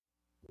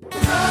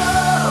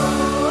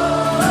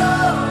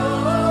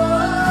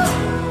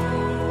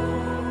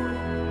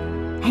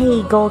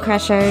Hey, Goal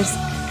Crushers!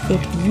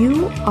 If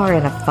you are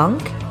in a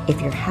funk,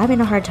 if you're having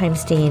a hard time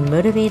staying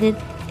motivated,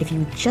 if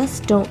you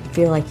just don't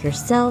feel like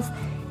yourself,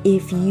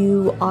 if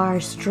you are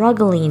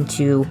struggling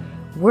to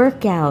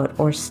work out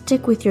or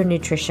stick with your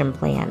nutrition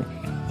plan,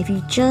 if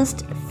you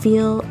just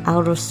feel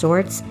out of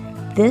sorts,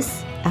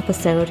 this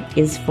episode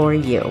is for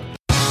you.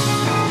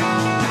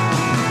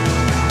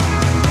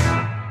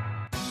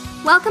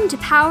 Welcome to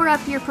Power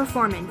Up Your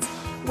Performance,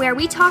 where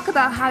we talk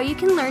about how you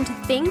can learn to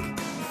think,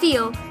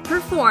 feel,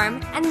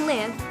 perform, and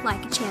live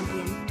like a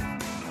champion.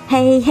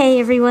 Hey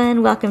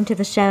everyone, welcome to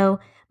the show.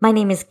 My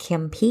name is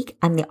Kim Peek.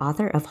 I'm the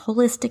author of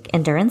Holistic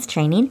Endurance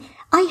Training.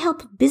 I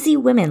help busy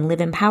women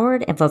live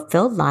empowered and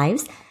fulfilled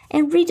lives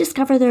and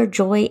rediscover their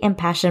joy and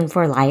passion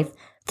for life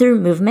through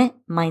movement,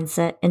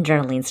 mindset, and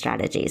journaling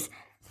strategies.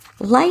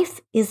 Life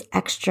is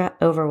extra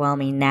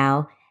overwhelming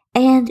now,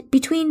 and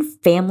between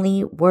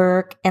family,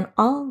 work, and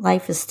all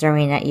life is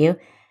throwing at you,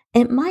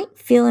 it might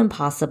feel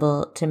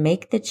impossible to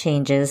make the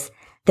changes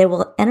that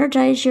will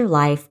energize your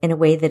life in a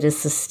way that is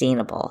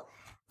sustainable.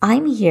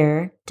 I'm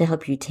here to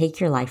help you take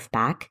your life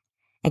back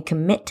and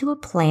commit to a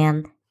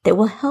plan that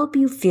will help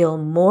you feel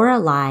more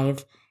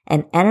alive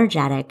and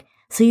energetic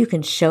so you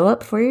can show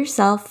up for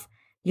yourself,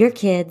 your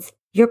kids,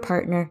 your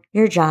partner,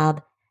 your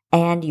job,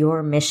 and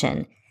your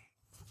mission.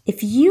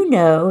 If you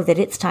know that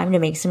it's time to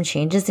make some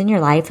changes in your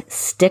life,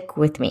 stick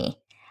with me.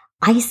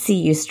 I see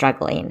you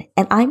struggling,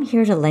 and I'm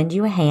here to lend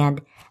you a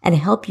hand and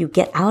help you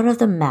get out of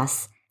the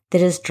mess that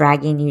is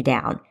dragging you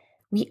down.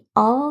 We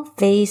all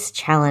face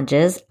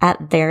challenges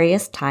at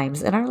various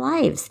times in our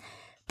lives,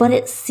 but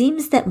it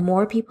seems that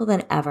more people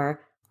than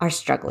ever are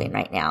struggling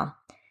right now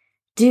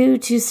due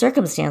to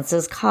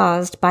circumstances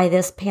caused by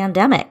this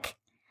pandemic.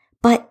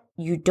 But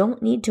you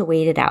don't need to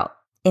wait it out.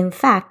 In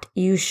fact,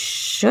 you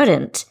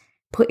shouldn't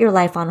put your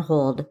life on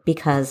hold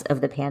because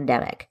of the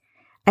pandemic.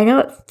 I know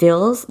it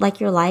feels like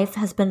your life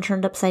has been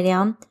turned upside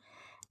down,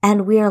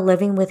 and we are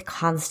living with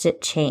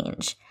constant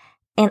change.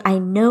 And I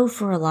know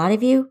for a lot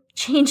of you,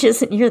 change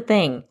isn't your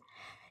thing.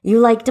 You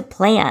like to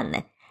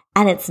plan,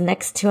 and it's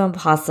next to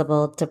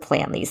impossible to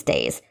plan these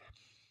days.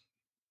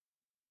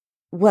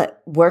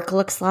 What work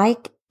looks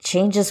like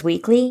changes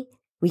weekly.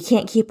 We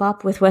can't keep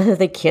up with whether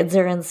the kids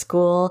are in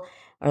school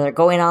or they're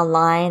going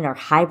online or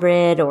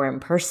hybrid or in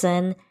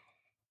person.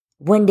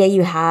 One day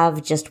you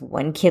have just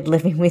one kid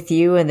living with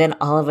you, and then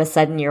all of a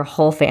sudden your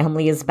whole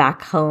family is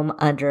back home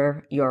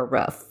under your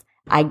roof.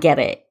 I get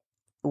it.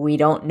 We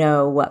don't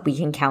know what we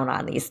can count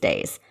on these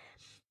days.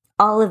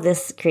 All of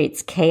this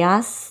creates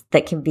chaos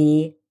that can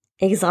be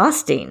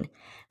exhausting.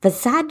 The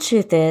sad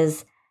truth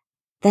is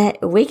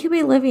that we could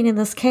be living in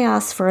this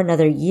chaos for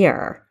another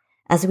year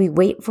as we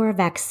wait for a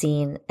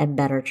vaccine and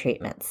better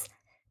treatments.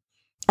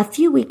 A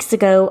few weeks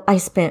ago, I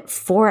spent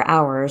 4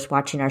 hours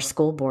watching our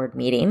school board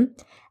meeting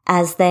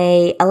as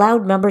they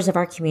allowed members of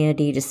our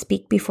community to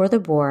speak before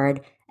the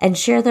board and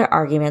share their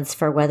arguments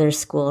for whether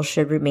schools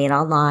should remain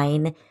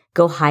online,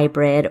 go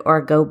hybrid,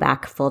 or go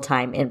back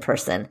full-time in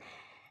person.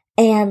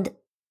 And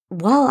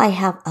while I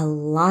have a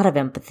lot of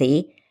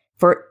empathy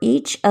for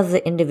each of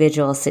the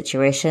individual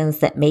situations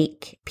that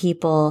make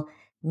people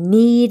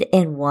need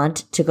and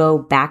want to go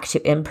back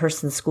to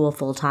in-person school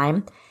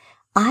full-time,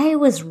 I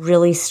was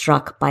really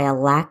struck by a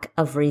lack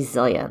of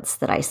resilience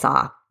that I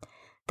saw.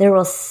 There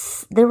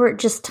were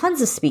just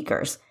tons of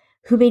speakers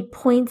who made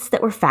points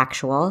that were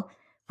factual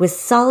with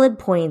solid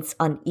points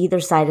on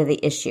either side of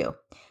the issue.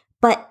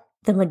 But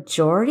the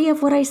majority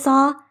of what I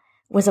saw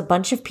was a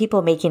bunch of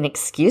people making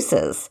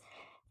excuses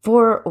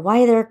for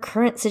why their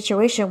current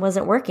situation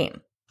wasn't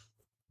working,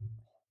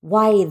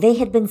 why they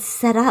had been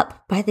set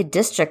up by the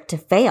district to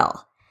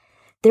fail.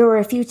 There were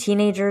a few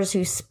teenagers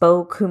who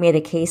spoke who made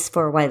a case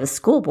for why the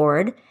school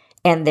board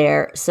and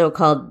their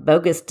so-called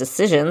bogus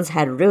decisions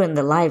had ruined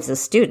the lives of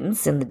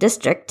students in the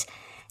district.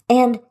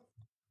 And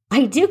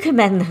I do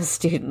commend those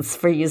students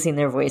for using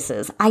their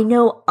voices. I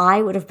know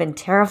I would have been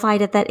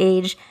terrified at that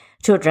age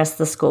to address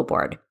the school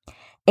board,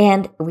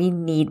 and we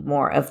need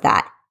more of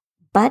that.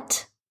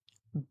 But,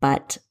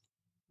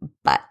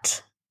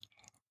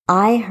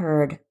 I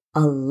heard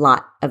a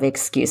lot of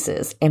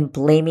excuses and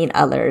blaming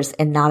others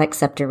and not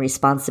accepting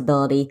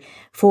responsibility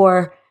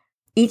for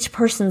each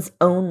person's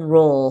own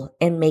role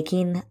in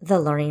making the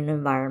learning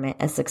environment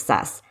a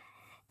success.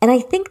 And I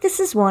think this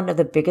is one of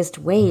the biggest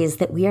ways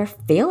that we are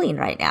failing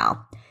right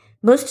now.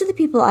 Most of the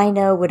people I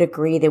know would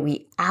agree that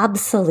we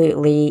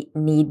absolutely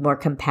need more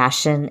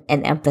compassion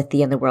and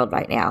empathy in the world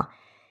right now.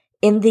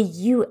 In the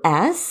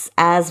U.S.,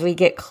 as we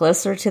get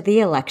closer to the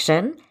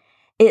election,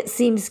 it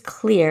seems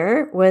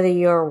clear whether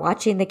you're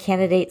watching the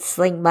candidates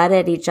sling mud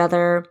at each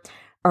other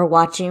or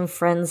watching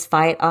friends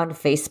fight on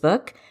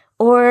Facebook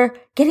or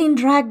getting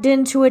dragged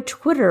into a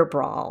Twitter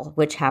brawl,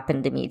 which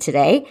happened to me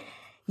today,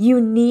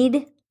 you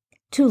need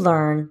to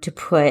learn to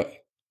put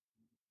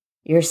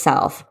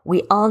yourself.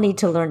 We all need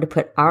to learn to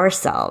put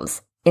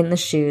ourselves in the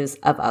shoes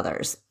of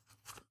others.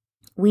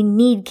 We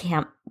need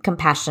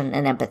compassion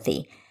and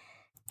empathy.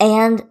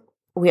 And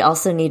we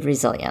also need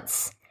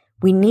resilience.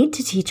 We need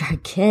to teach our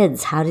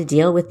kids how to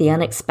deal with the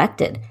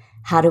unexpected,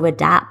 how to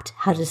adapt,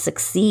 how to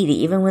succeed,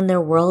 even when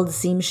their world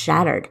seems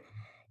shattered.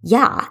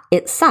 Yeah,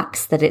 it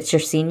sucks that it's your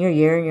senior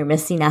year and you're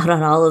missing out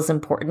on all those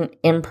important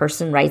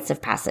in-person rites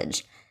of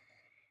passage.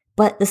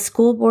 But the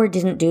school board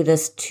didn't do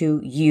this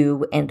to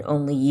you and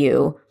only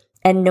you,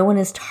 and no one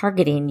is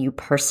targeting you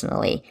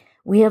personally.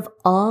 We have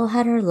all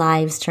had our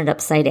lives turned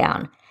upside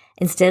down.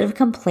 Instead of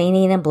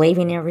complaining and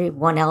blaming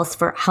everyone else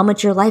for how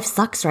much your life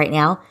sucks right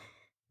now,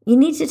 you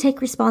need to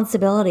take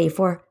responsibility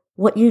for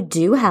what you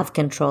do have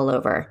control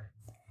over.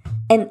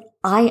 And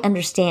I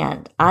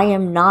understand. I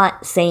am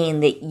not saying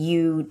that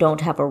you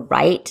don't have a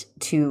right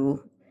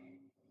to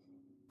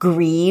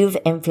grieve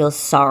and feel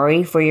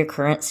sorry for your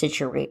current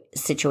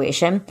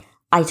situation.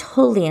 I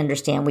totally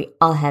understand we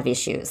all have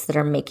issues that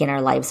are making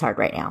our lives hard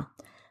right now.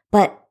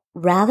 But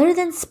rather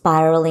than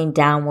spiraling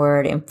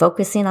downward and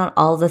focusing on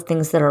all the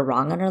things that are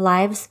wrong in our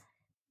lives,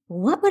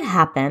 what would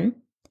happen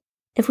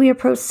if we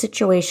approach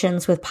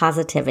situations with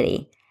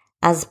positivity,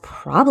 as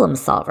problem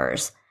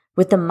solvers,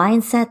 with the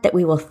mindset that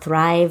we will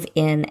thrive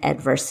in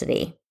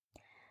adversity?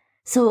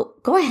 So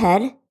go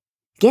ahead,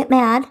 get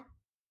mad,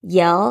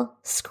 yell,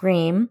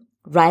 scream,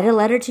 write a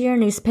letter to your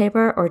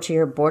newspaper or to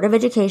your board of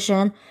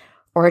education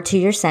or to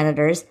your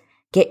senators,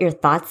 get your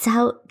thoughts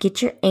out,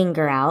 get your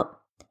anger out,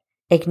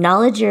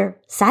 acknowledge your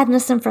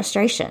sadness and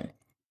frustration,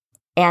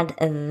 and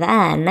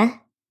then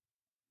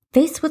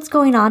face what's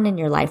going on in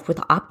your life with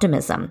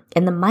optimism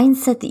and the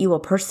mindset that you will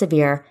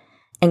persevere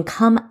and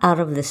come out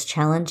of this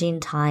challenging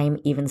time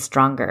even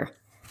stronger.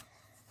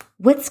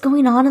 What's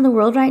going on in the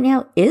world right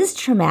now is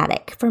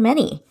traumatic for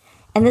many,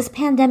 and this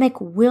pandemic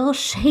will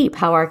shape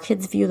how our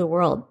kids view the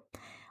world.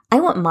 I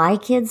want my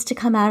kids to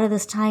come out of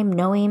this time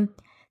knowing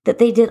that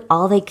they did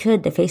all they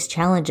could to face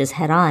challenges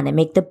head on and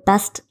make the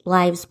best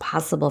lives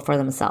possible for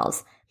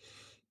themselves.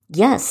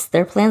 Yes,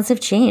 their plans have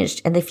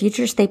changed, and the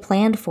futures they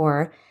planned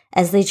for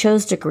as they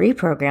chose degree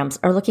programs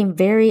are looking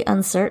very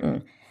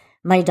uncertain.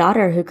 My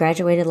daughter, who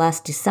graduated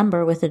last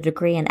December with a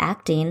degree in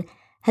acting,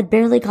 had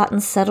barely gotten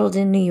settled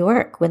in New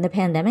York when the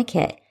pandemic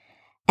hit.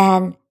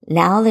 And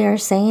now they are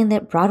saying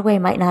that Broadway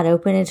might not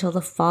open until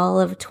the fall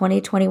of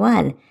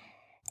 2021.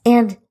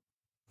 And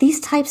these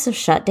types of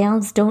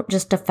shutdowns don't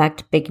just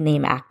affect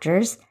big-name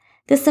actors.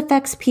 This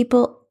affects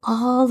people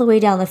all the way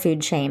down the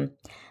food chain.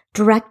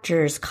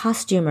 Directors,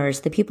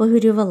 costumers, the people who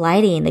do the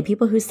lighting, the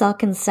people who sell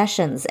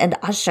concessions and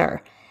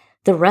usher,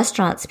 the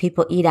restaurants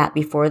people eat at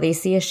before they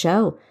see a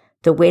show,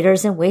 the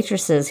waiters and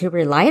waitresses who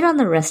relied on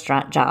the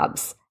restaurant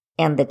jobs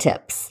and the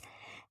tips,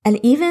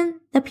 and even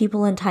the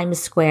people in Times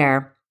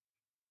Square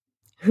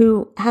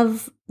who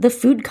have the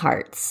food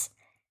carts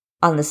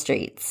on the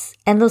streets,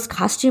 and those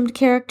costumed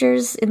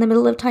characters in the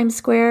middle of Times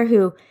Square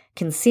who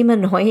can seem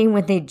annoying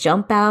when they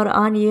jump out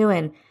on you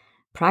and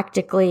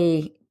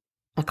practically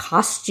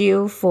accost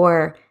you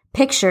for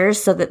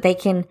pictures so that they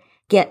can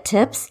get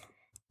tips.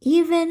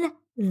 Even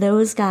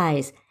those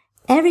guys,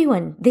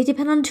 everyone, they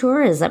depend on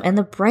tourism and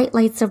the bright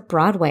lights of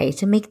Broadway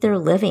to make their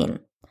living.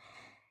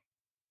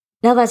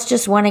 Now that's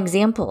just one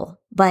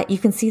example, but you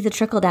can see the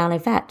trickle-down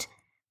effect.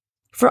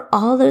 For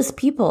all those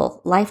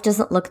people, life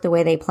doesn't look the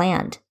way they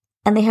planned,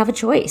 and they have a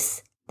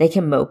choice. They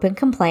can mope and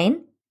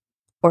complain,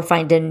 or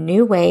find a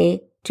new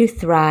way to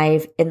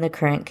thrive in the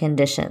current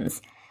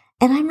conditions.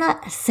 And I'm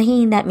not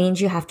saying that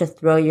means you have to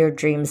throw your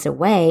dreams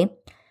away,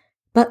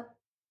 but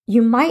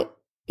you might,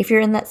 if you're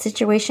in that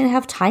situation,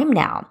 have time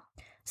now.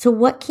 So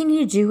what can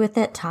you do with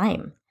that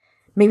time?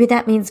 Maybe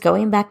that means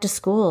going back to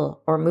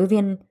school or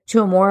moving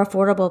to a more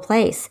affordable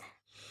place.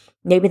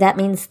 Maybe that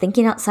means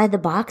thinking outside the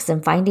box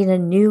and finding a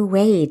new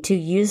way to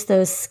use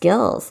those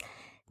skills.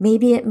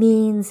 Maybe it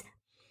means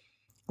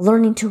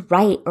learning to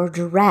write or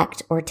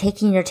direct or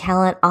taking your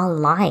talent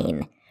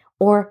online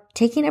or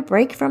taking a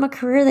break from a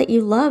career that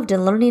you loved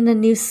and learning a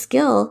new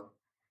skill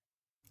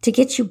to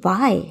get you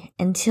by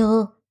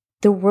until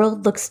the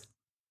world looks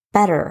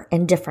better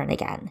and different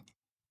again.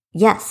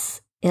 Yes,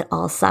 it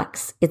all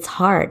sucks. It's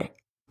hard.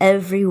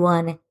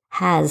 Everyone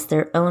has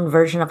their own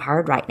version of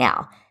hard right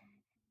now.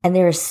 And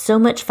there is so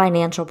much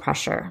financial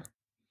pressure.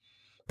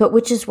 But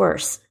which is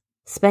worse,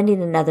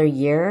 spending another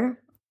year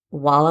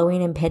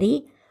wallowing in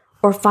pity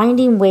or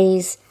finding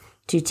ways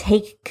to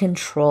take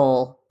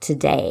control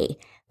today,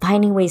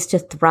 finding ways to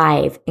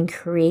thrive and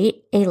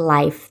create a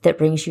life that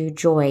brings you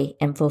joy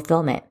and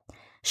fulfillment?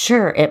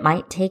 Sure, it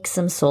might take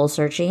some soul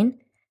searching,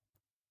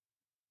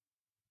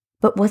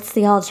 but what's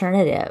the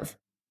alternative?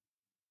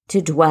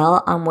 To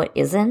dwell on what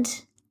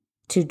isn't?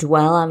 To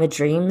dwell on the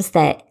dreams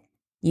that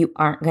you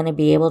aren't going to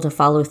be able to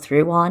follow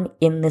through on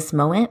in this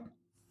moment?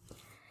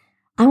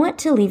 I want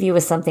to leave you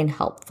with something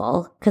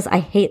helpful because I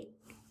hate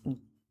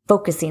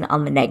focusing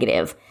on the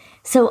negative.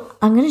 So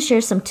I'm going to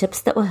share some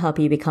tips that will help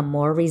you become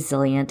more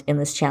resilient in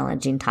this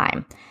challenging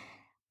time.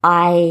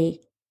 I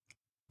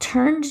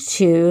turned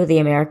to the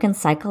American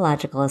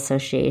Psychological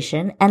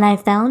Association and I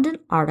found an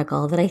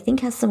article that I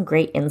think has some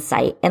great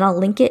insight, and I'll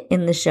link it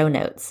in the show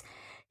notes.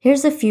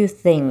 Here's a few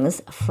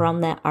things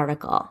from that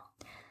article.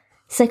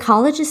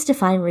 Psychologists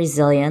define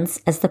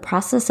resilience as the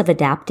process of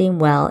adapting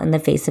well in the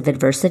face of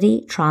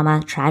adversity,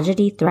 trauma,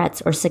 tragedy,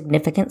 threats, or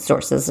significant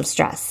sources of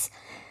stress.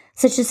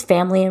 such as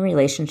family and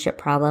relationship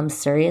problems,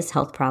 serious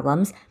health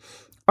problems,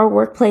 or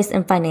workplace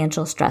and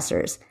financial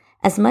stressors.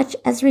 As much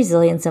as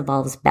resilience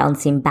involves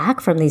bouncing back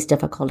from these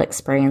difficult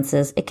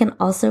experiences, it can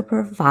also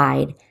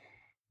provide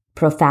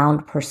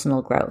profound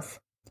personal growth.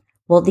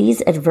 While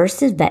these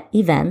adverse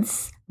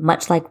events,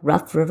 much like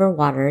rough river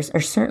waters, are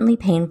certainly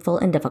painful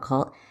and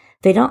difficult,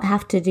 they don't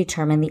have to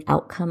determine the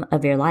outcome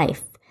of your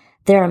life.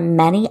 There are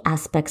many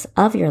aspects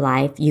of your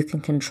life you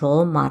can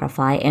control,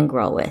 modify, and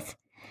grow with.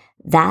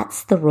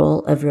 That's the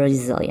role of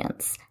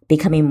resilience.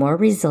 Becoming more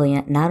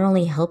resilient not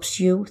only helps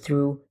you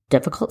through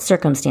difficult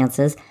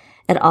circumstances,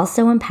 it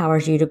also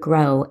empowers you to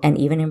grow and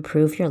even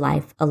improve your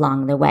life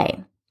along the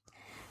way.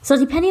 So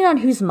depending on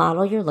whose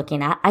model you're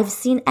looking at, I've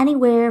seen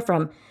anywhere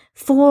from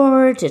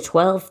 4 to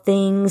 12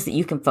 things that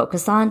you can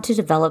focus on to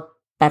develop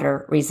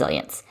better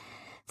resilience.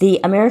 The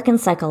American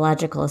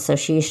Psychological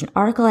Association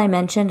article I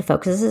mentioned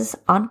focuses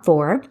on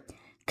 4: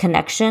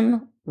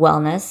 connection,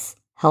 wellness,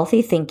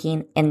 healthy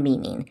thinking, and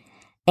meaning.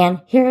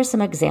 And here are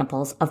some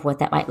examples of what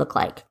that might look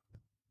like.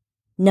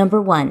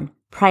 Number 1,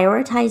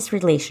 prioritize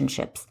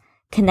relationships.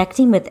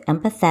 Connecting with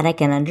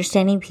empathetic and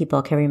understanding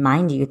people can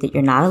remind you that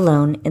you're not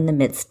alone in the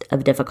midst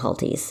of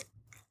difficulties.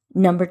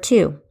 Number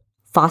 2,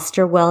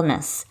 foster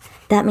wellness.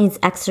 That means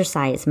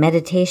exercise,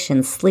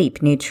 meditation,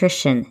 sleep,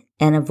 nutrition,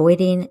 and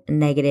avoiding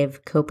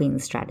negative coping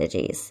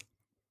strategies.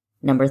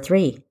 Number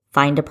 3,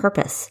 find a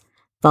purpose.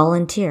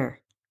 Volunteer.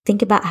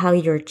 Think about how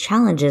your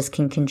challenges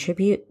can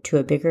contribute to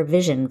a bigger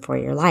vision for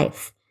your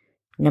life.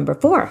 Number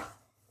 4,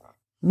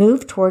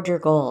 move toward your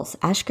goals.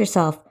 Ask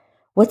yourself,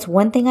 what's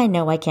one thing I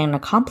know I can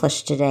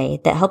accomplish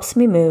today that helps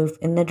me move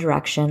in the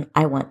direction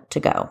I want to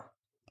go?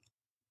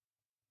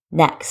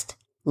 Next,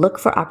 look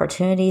for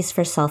opportunities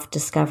for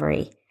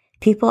self-discovery.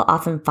 People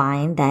often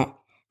find that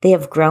they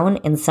have grown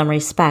in some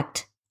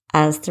respect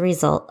as the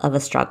result of a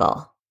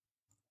struggle.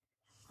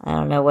 I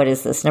don't know, what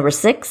is this? Number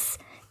 6,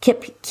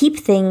 keep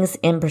things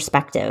in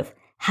perspective.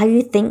 How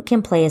you think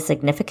can play a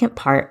significant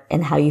part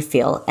in how you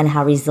feel and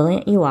how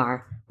resilient you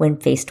are when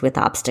faced with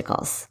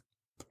obstacles.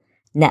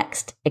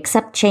 Next,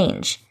 accept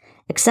change.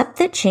 Accept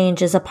that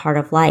change is a part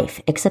of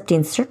life.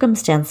 Accepting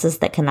circumstances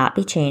that cannot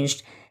be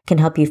changed can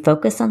help you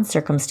focus on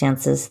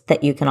circumstances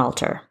that you can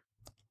alter.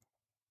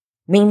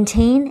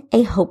 Maintain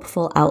a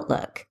hopeful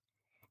outlook.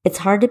 It's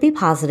hard to be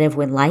positive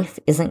when life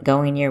isn't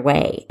going your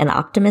way. An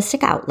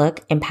optimistic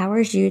outlook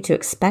empowers you to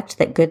expect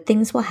that good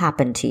things will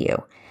happen to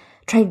you.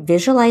 Try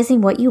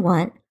visualizing what you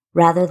want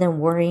rather than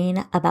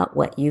worrying about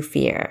what you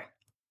fear.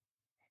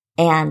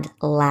 And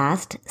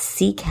last,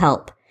 seek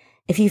help.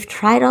 If you've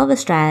tried all the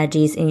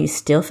strategies and you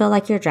still feel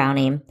like you're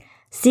drowning,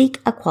 seek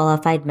a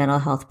qualified mental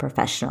health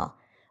professional.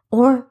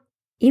 Or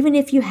even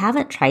if you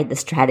haven't tried the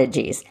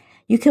strategies,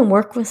 you can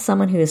work with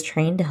someone who is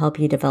trained to help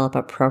you develop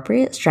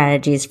appropriate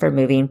strategies for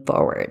moving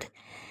forward.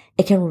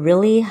 It can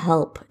really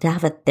help to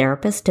have a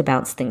therapist to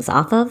bounce things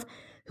off of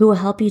who will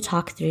help you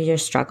talk through your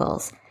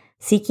struggles.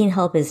 Seeking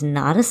help is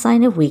not a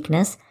sign of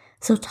weakness,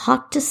 so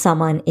talk to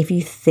someone if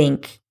you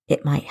think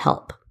it might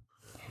help.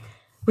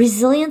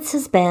 Resilience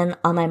has been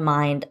on my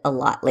mind a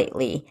lot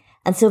lately,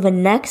 and so the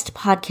next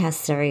podcast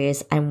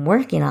series I'm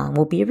working on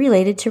will be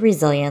related to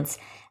resilience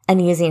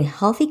and using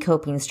healthy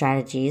coping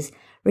strategies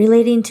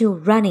relating to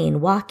running,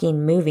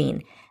 walking,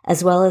 moving,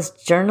 as well as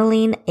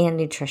journaling and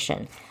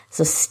nutrition.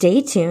 So stay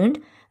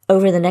tuned.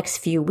 Over the next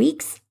few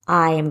weeks,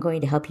 I am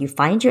going to help you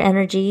find your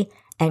energy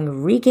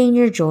and regain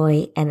your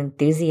joy and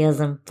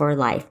enthusiasm for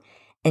life.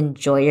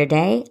 Enjoy your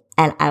day,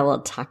 and I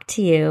will talk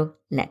to you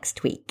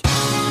next week.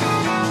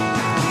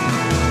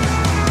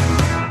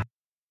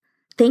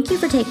 Thank you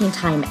for taking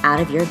time out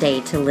of your day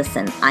to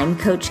listen. I'm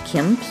Coach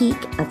Kim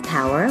Peek of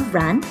Power of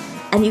Run,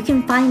 and you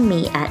can find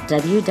me at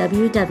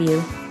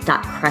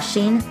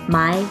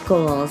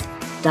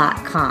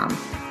www.crushingmygoals.com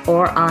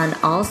or on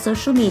all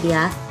social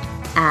media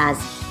as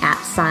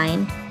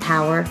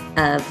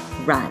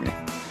 @PowerOfRun.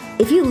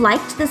 If you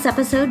liked this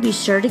episode, be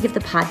sure to give the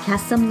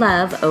podcast some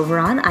love over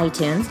on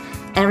iTunes,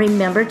 and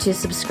remember to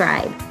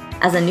subscribe.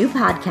 As a new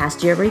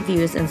podcast, your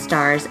reviews and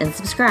stars and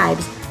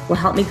subscribes will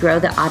help me grow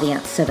the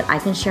audience so that I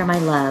can share my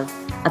love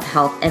of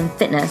health and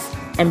fitness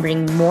and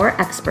bring more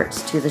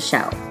experts to the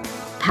show.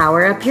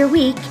 Power up your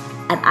week,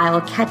 and I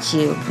will catch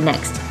you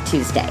next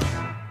Tuesday.